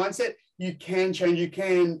fixed mindset, you can change. You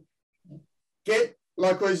can get,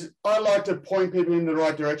 because I like to point people in the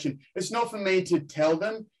right direction. It's not for me to tell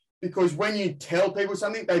them, because when you tell people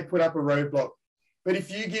something, they put up a roadblock. But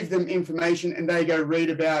if you give them information and they go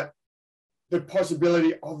read about the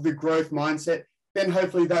possibility of the growth mindset, then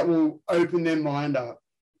hopefully that will open their mind up.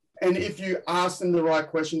 And if you ask them the right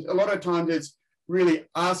questions, a lot of times it's really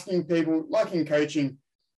asking people, like in coaching,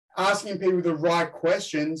 asking people the right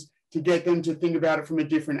questions to get them to think about it from a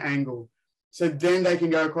different angle. So then they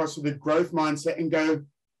can go across to the growth mindset and go,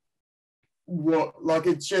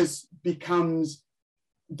 it just becomes,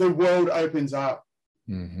 the world opens up.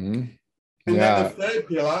 Mm-hmm. And then the third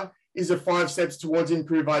pillar is the 5 steps towards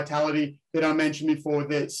improved vitality that I mentioned before,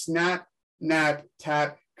 the snap, nap,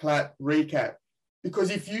 tap, clap, recap.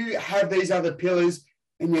 Because if you have these other pillars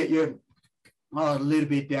and yet you're a little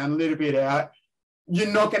bit down, a little bit out, you're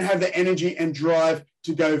not going to have the energy and drive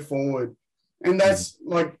to go forward. And that's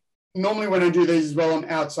like, normally when I do these as well, I'm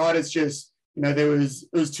outside. It's just, it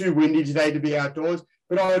was too windy today to be outdoors.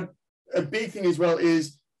 But a big thing as well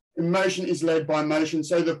is emotion is led by motion.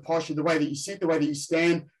 So the posture, the way that you sit, the way that you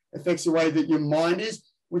stand affects the way that your mind is,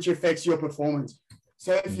 which affects your performance.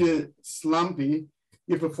 So if you're slumpy,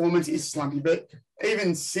 your performance is slumpy. But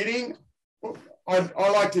even sitting, I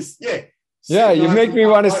like to, Yeah, you make me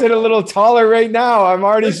want to sit a little taller right now. I'm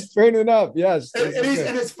already straightening up. Yes. It is.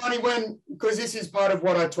 And it's funny because this is part of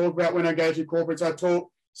what I talk about when I go to corporates. I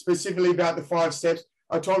talk specifically about the 5 steps.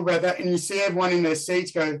 I talk about that, and you see everyone in their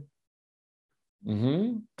seats go.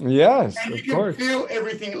 Mm-hmm. Yes, and of you course. can feel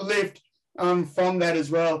everything lift from that as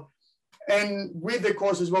well. And with the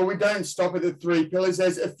course as well, we don't stop at the 3 pillars.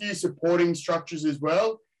 There's a few supporting structures as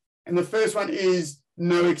well. And the first one is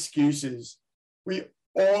no excuses. We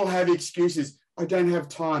all have excuses. I don't have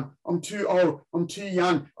time. I'm too old. I'm too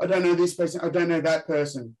young. I don't know this person. I don't know that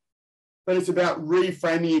person. But it's about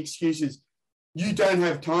reframing excuses. You don't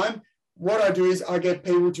have time. What I do is I get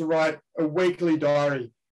people to write a weekly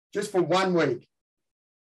diary just for 1 week.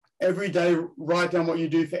 Every day, write down what you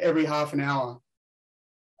do for every half an hour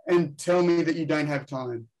and tell me that you don't have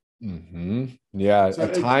time. Mm-hmm. Yeah, so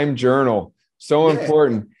a time journal. So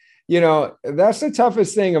important. That's the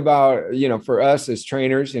toughest thing about, for us as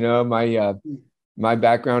trainers. My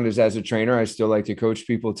background is as a trainer. I still like to coach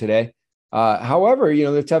people today. However,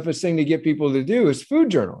 the toughest thing to get people to do is food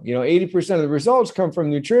journal. 80% of the results come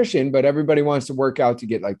from nutrition, but everybody wants to work out to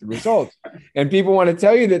get the results. And people want to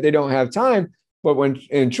tell you that they don't have time. But when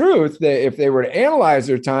in truth, if they were to analyze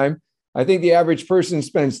their time, I think the average person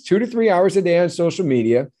spends 2 to 3 hours a day on social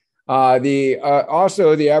media.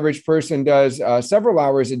 Also, the average person does several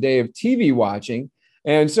hours a day of TV watching.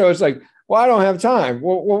 And so it's like, well, I don't have time.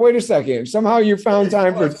 Well, wait a second. Somehow you found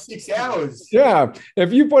time for 6 hours. Yeah.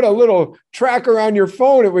 If you put a little tracker on your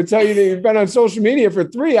phone, it would tell you that you've been on social media for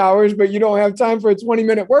 3 hours, but you don't have time for a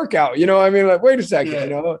 20-minute workout. You know what I mean? Like, wait a second, Yeah. you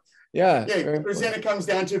know? Yeah. Yeah, because then it comes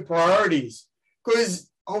down to priorities. Because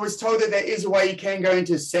I was told that there is a way you can go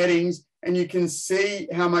into settings and you can see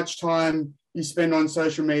how much time you spend on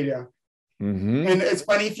social media. Mm-hmm. And it's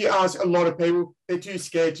funny, if you ask a lot of people, they're too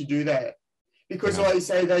scared to do that. Because like you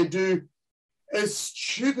say, they do a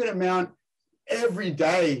stupid amount every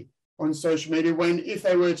day on social media, when if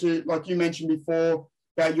they were to, like you mentioned before,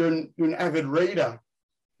 that you're an avid reader.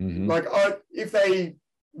 Mm-hmm. Like if they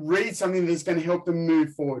read something that's going to help them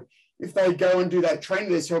move forward, if they go and do that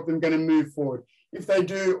training that's help them going to move forward, if they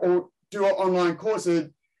do an online course, a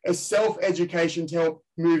self-education to help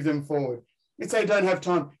move them forward, if they don't have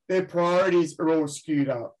time, their priorities are all skewed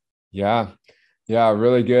up. Yeah.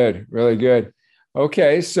 Really good. Really good.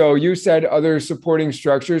 Okay. So you said other supporting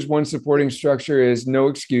structures. One supporting structure is no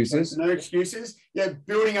excuses. No excuses. Yeah.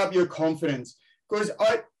 Building up your confidence, because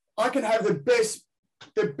I can have the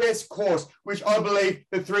best course, which I believe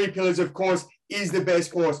the 3 pillars of course is the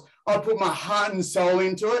best course. I put my heart and soul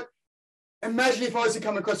into it. Imagine if I was to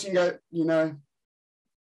come across you and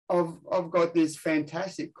go, I've got this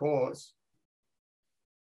fantastic course.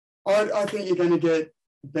 I think you're going to get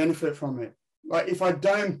benefit from it. Like, if I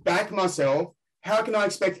don't back myself, how can I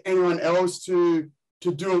expect anyone else to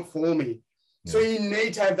do it for me? Yeah. So you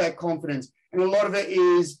need to have that confidence. And a lot of it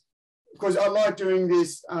is, because I like doing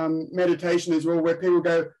this meditation as well, where people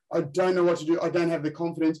go, I don't know what to do. I don't have the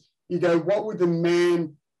confidence. You go, what would the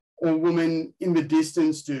man or woman in the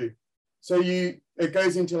distance do? So it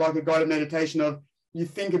goes into like a guided meditation of, you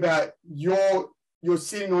think about you're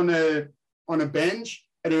sitting on a bench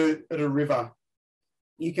at a river.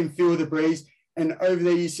 You can feel the breeze, and over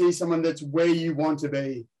there you see someone that's where you want to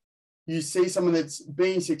be. You see someone that's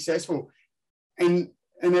being successful, and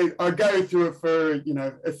I go through it for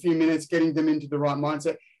a few minutes, getting them into the right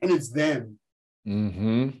mindset, and it's them.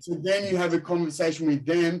 Mm-hmm. So then you have a conversation with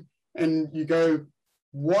them, and you go,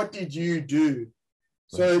 "What did you do?"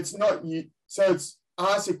 So it's not you. So it's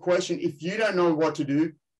ask a question. If you don't know what to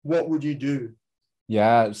do, what would you do?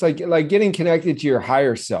 Yeah, it's like getting connected to your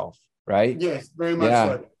higher self, right? Yes, very much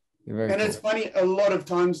so. And cool. It's funny, a lot of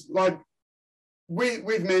times, like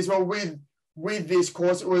with me as well, with this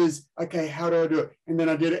course, it was, okay, how do I do it? And then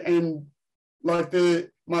I did it, and like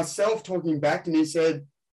myself talking back to me said,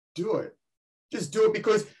 do it. Just do it,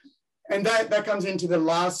 because, and that comes into the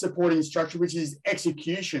last supporting structure, which is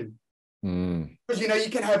execution. Because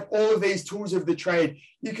you can have all of these tools of the trade,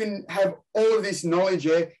 you can have all of this knowledge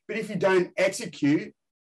there, but if you don't execute,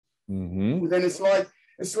 then it's like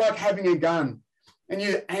having a gun and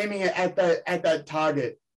you're aiming it at that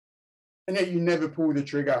target, and yet you never pull the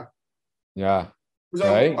trigger. Yeah,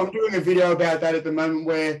 because I'm doing a video about that at the moment,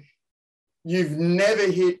 where you've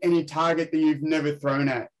never hit any target that you've never thrown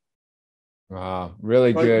at. Wow,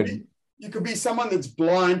 really good. You could be someone that's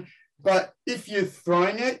blind, but if you're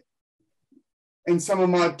throwing it, and someone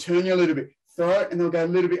might turn you a little bit, throw it, and they'll go a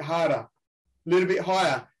little bit harder, a little bit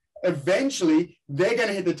higher. Eventually, they're going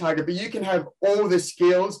to hit the target, but you can have all the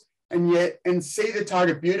skills and see the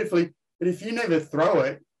target beautifully. But if you never throw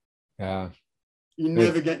it, you're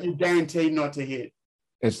guaranteed not to hit.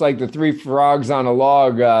 It's like the 3 frogs on a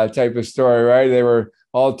log type of story, right? They were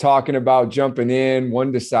all talking about jumping in.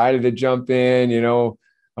 One decided to jump in,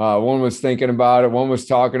 one was thinking about it. One was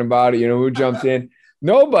talking about it, who jumped in.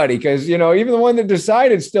 Nobody, because even the one that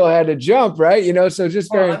decided still had to jump, right? So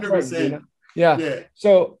just very 100%. Yeah.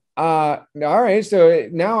 So all right. So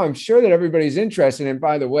now I'm sure that everybody's interested. And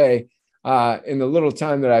by the way, in the little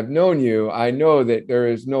time that I've known you, I know that there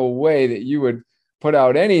is no way that you would put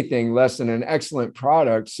out anything less than an excellent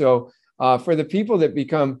product. So for the people that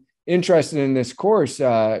become interested in this course,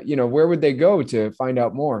 where would they go to find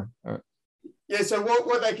out more? Yeah. So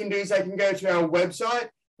what they can do is they can go to our website,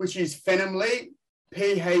 which is Phenom Leap,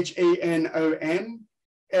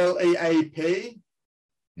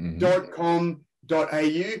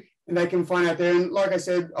 PhenomLeap.com.au, and they can find out there. And like I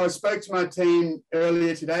said, I spoke to my team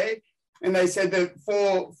earlier today, and they said that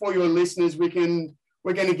for your listeners, we're going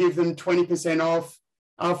to give them 20% off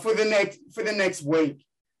for the next week.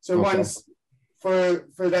 So once for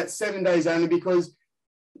that 7 days only, because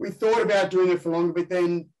we thought about doing it for longer, but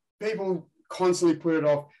then people constantly put it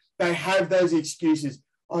off. They have those excuses.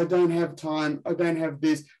 I don't have time. I don't have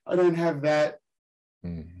this. I don't have that.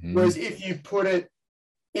 Whereas if you put it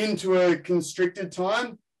into a constricted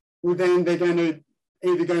time, well, then they're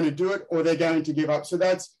either going to do it or they're going to give up. So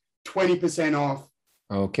that's 20% off.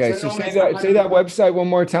 Okay. So say that website one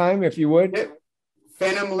more time, if you would. Yep.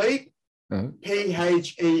 Phenom Leap. Phenom.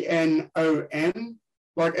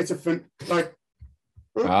 Like it's like.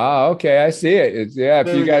 Okay, I see it.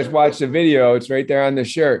 If you guys watch the video, it's right there on the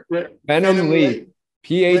shirt. Phenom Leap.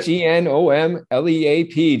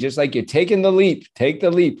 PHENOMLEAP, just like you're taking the leap. Take the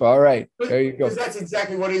leap. All right. There you go. Because that's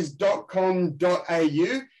exactly what it is,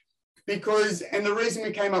 .com.au. Because, and the reason we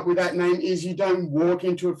came up with that name is you don't walk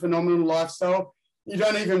into a phenomenal lifestyle. You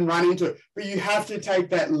don't even run into it, but you have to take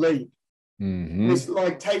that leap. It's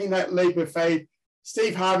like taking that leap of faith.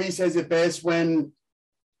 Steve Harvey says it best when,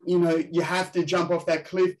 you have to jump off that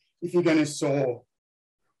cliff if you're going to soar.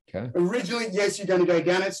 Okay. Originally, yes, you're going to go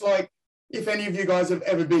down. It's like, if any of you guys have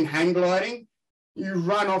ever been hang gliding, you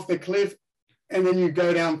run off the cliff and then you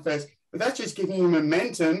go down first. But that's just giving you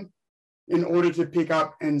momentum in order to pick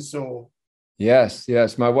up and soar. Yes.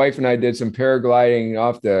 My wife and I did some paragliding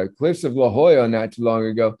off the cliffs of La Jolla not too long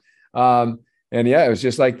ago. And yeah, it was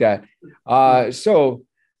just like that. So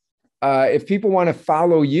if people want to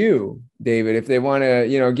follow you, David, if they want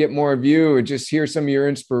to, get more of you or just hear some of your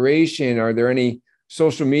inspiration, are there any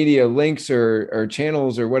social media links or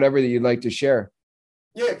channels or whatever that you'd like to share?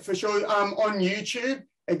 Yeah, for sure. On YouTube,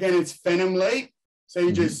 again, it's Phenom Leap. So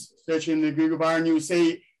you just search in the Google bar and you'll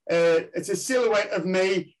see it's a silhouette of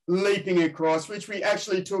me leaping across, which we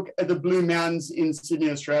actually took at the Blue Mountains in Sydney,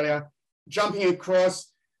 Australia, jumping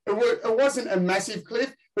across. It wasn't a massive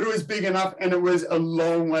cliff, but it was big enough and it was a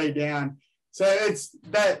long way down. So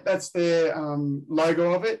that's the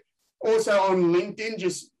logo of it. Also on LinkedIn,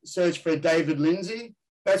 just search for David Lindsay.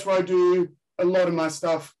 That's where I do a lot of my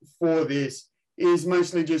stuff for this, is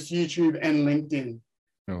mostly just YouTube and LinkedIn.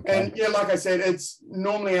 Okay. And yeah, like I said, it's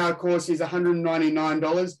normally our course is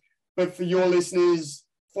 $199, but for your listeners,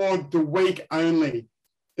 for the week only,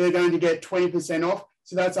 they're going to get 20% off.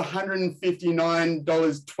 So that's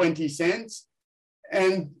 $159.20.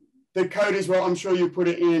 And the code as well, I'm sure you put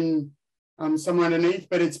it in somewhere underneath,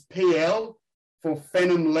 but it's PL for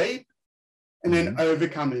Phenom Leap. And then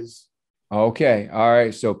Overcomers. Okay. All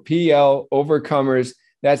right. So PL Overcomers.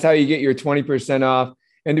 That's how you get your 20% off.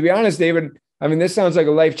 And to be honest, David, I mean, this sounds like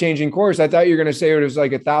a life-changing course. I thought you were going to say it was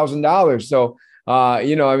like $1,000. So,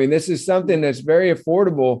 this is something that's very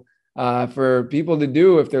affordable for people to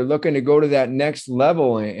do if they're looking to go to that next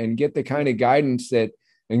level and get the kind of guidance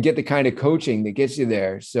and get the kind of coaching that gets you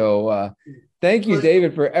there. So thank you,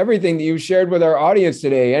 David, for everything that you've shared with our audience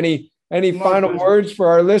today. Any final words for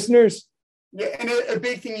our listeners? Yeah, and a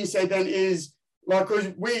big thing you said then is, like,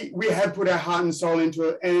 we have put our heart and soul into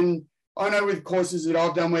it. And I know with courses that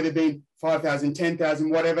I've done where they've been 5,000, 10,000,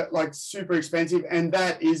 whatever, like super expensive. And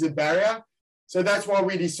that is a barrier. So that's why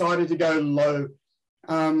we decided to go low,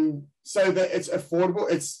 so that it's affordable.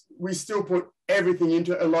 We still put everything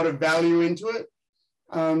into it, a lot of value into it.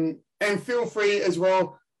 And feel free as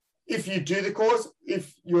well, if you do the course,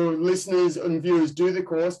 if your listeners and viewers do the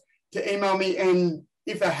course, to email me. And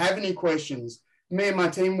if they have any questions, me and my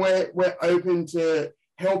team, we're open to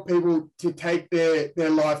help people to take their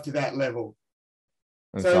life to that level.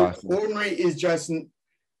 That's awesome. Ordinary is just,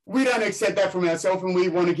 we don't accept that from ourselves, and we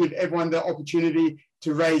want to give everyone the opportunity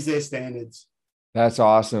to raise their standards. That's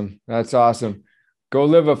awesome. That's awesome. Go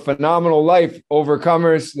live a phenomenal life,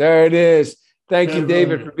 Overcomers. There it is. Thank you,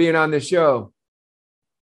 David, for being on the show.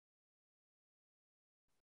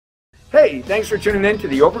 Hey, thanks for tuning in to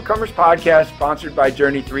the Overcomers Podcast, sponsored by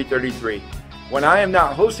Journey 333. When I am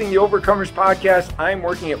not hosting the Overcomers Podcast, I am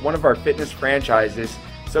working at one of our fitness franchises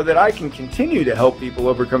so that I can continue to help people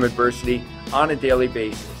overcome adversity on a daily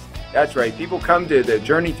basis. That's right, people come to the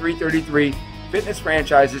Journey 333 fitness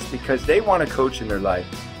franchises because they want a coach in their life.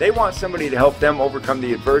 They want somebody to help them overcome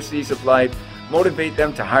the adversities of life, motivate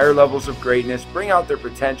them to higher levels of greatness, bring out their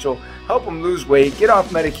potential, help them lose weight, get off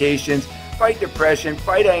medications, fight depression,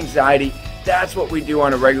 fight anxiety. That's what we do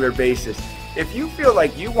on a regular basis. If you feel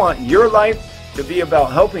like you want your life to be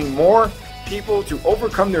about helping more people to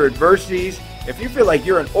overcome their adversities, if you feel like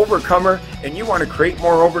you're an overcomer and you want to create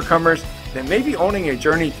more overcomers, then maybe owning a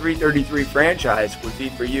Journey 333 franchise would be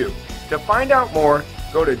for you. To find out more,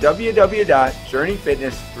 go to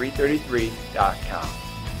www.journeyfitness333.com.